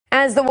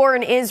As the war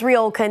in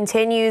Israel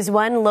continues,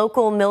 one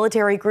local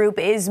military group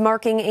is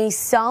marking a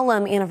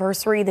solemn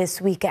anniversary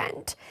this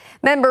weekend.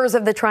 Members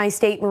of the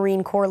Tri-State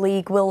Marine Corps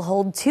League will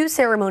hold two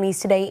ceremonies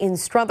today in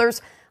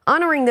Struthers,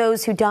 honoring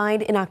those who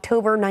died in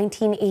October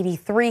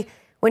 1983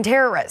 when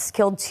terrorists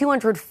killed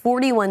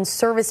 241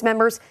 service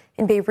members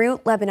in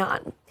Beirut,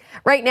 Lebanon.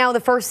 Right now, the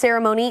first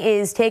ceremony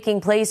is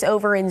taking place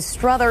over in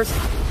Struthers.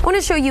 I want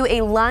to show you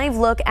a live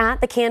look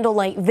at the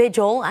candlelight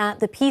vigil at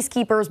the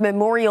Peacekeepers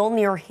Memorial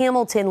near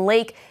Hamilton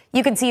Lake.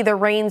 You can see the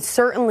rain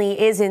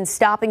certainly isn't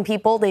stopping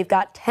people. They've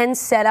got tents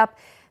set up.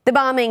 The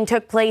bombing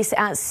took place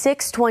at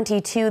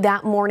 6:22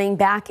 that morning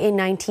back in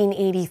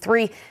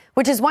 1983,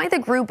 which is why the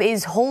group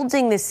is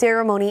holding the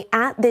ceremony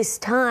at this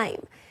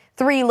time.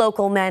 3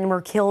 local men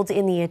were killed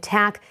in the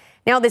attack.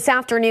 Now this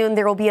afternoon,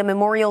 there will be a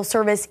memorial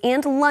service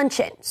and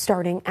luncheon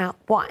starting at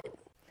 1.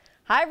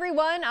 Hi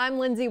everyone, I'm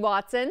Lindsay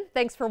Watson.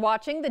 Thanks for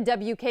watching the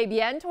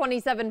WKBN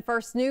 27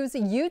 First News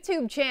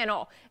YouTube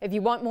channel. If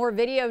you want more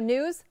video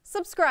news,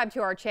 subscribe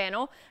to our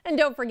channel. And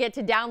don't forget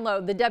to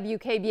download the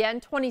WKBN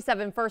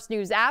 27 First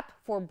News app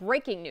for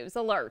breaking news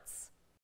alerts.